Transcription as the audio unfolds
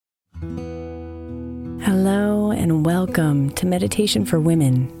Hello and welcome to Meditation for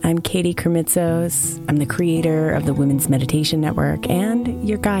Women. I'm Katie Kremitzos. I'm the creator of the Women's Meditation Network and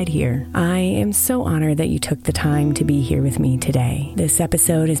your guide here. I am so honored that you took the time to be here with me today. This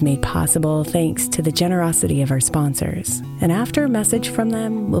episode is made possible thanks to the generosity of our sponsors. And after a message from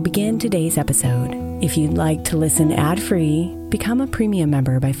them, we'll begin today's episode. If you'd like to listen ad-free, become a premium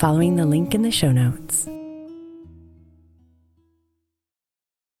member by following the link in the show notes.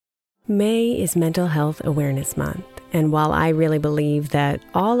 May is Mental Health Awareness Month, and while I really believe that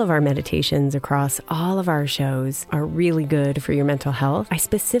all of our meditations across all of our shows are really good for your mental health, I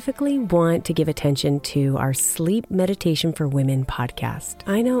specifically want to give attention to our Sleep Meditation for Women podcast.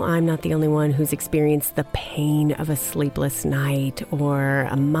 I know I'm not the only one who's experienced the pain of a sleepless night or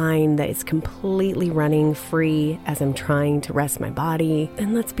a mind that is completely running free as I'm trying to rest my body.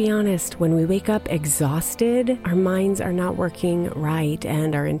 And let's be honest, when we wake up exhausted, our minds are not working right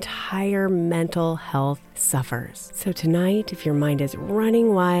and our entire mental health suffers. So tonight, if your mind is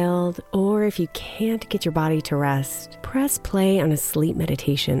running wild or if you can't get your body to rest, press play on a sleep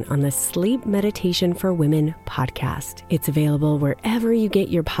meditation on the Sleep Meditation for Women podcast. It's available wherever you get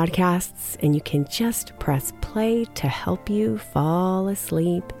your podcasts, and you can just press play to help you fall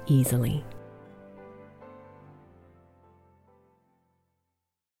asleep easily.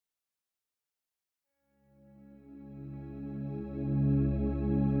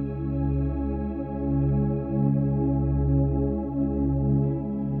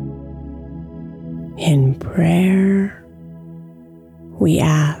 In prayer, we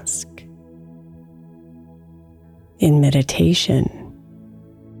ask. In meditation,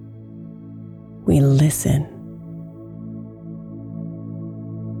 we listen.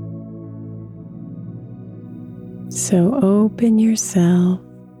 So open yourself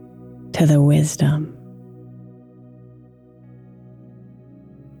to the wisdom,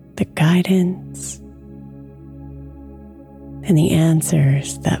 the guidance, and the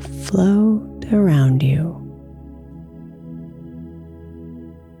answers that float around you.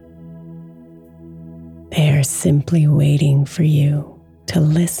 They are simply waiting for you to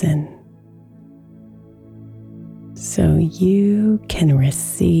listen so you can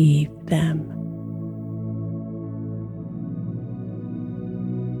receive them.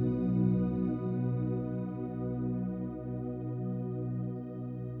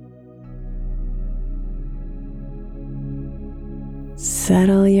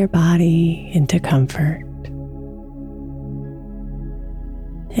 Settle your body into comfort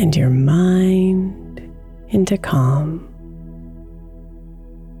and your mind into calm.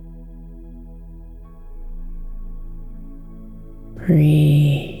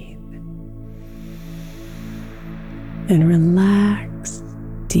 Breathe and relax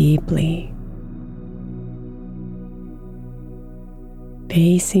deeply,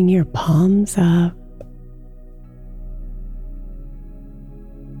 facing your palms up,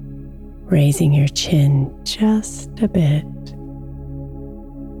 raising your chin just a bit,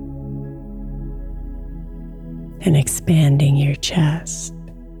 and expanding your chest.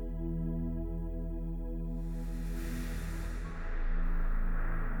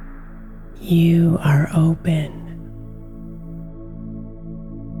 You are open.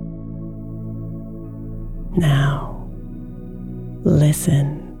 Now,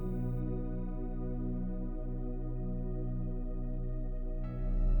 listen.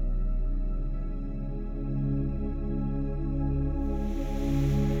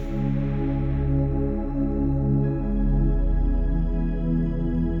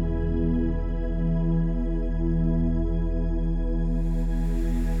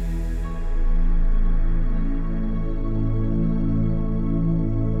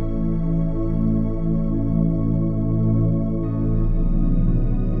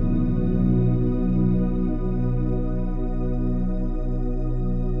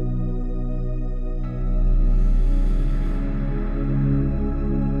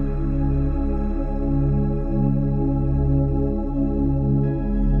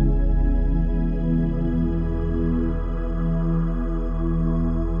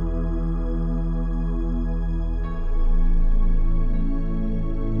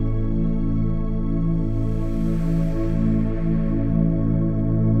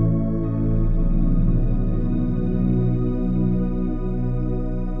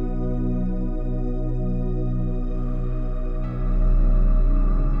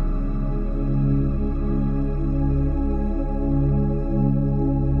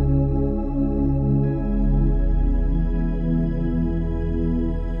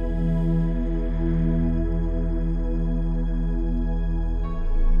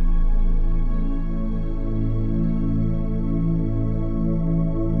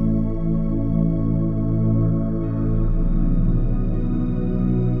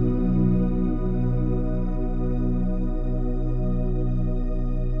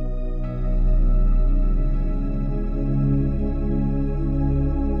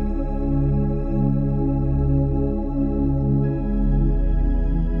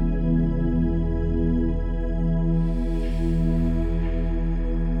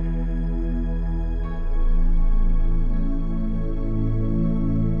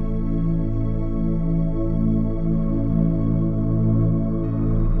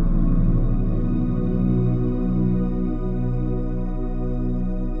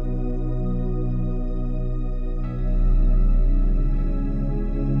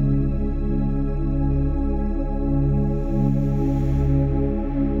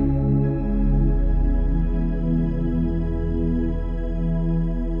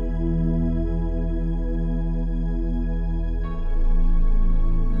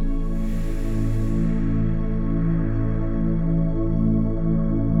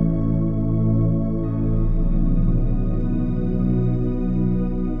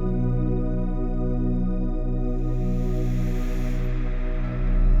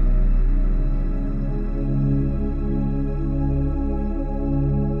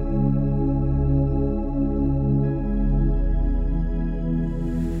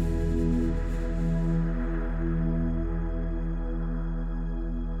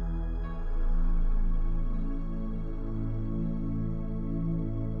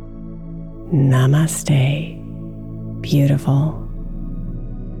 Namaste, beautiful.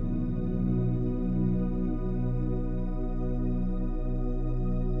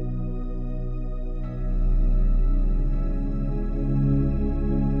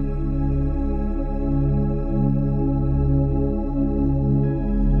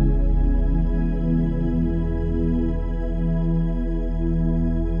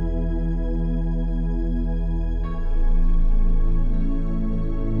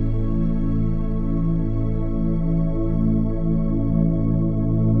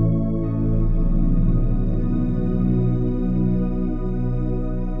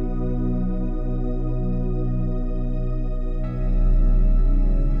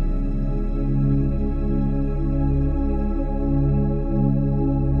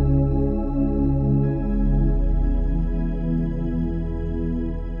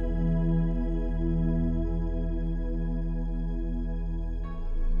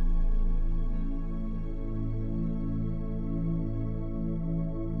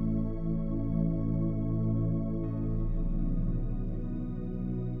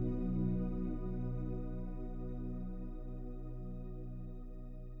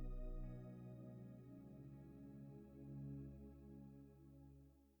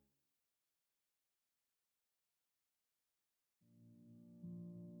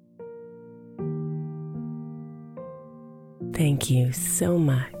 Thank you so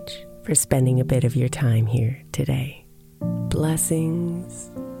much for spending a bit of your time here today. Blessings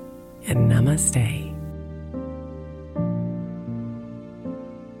and namaste.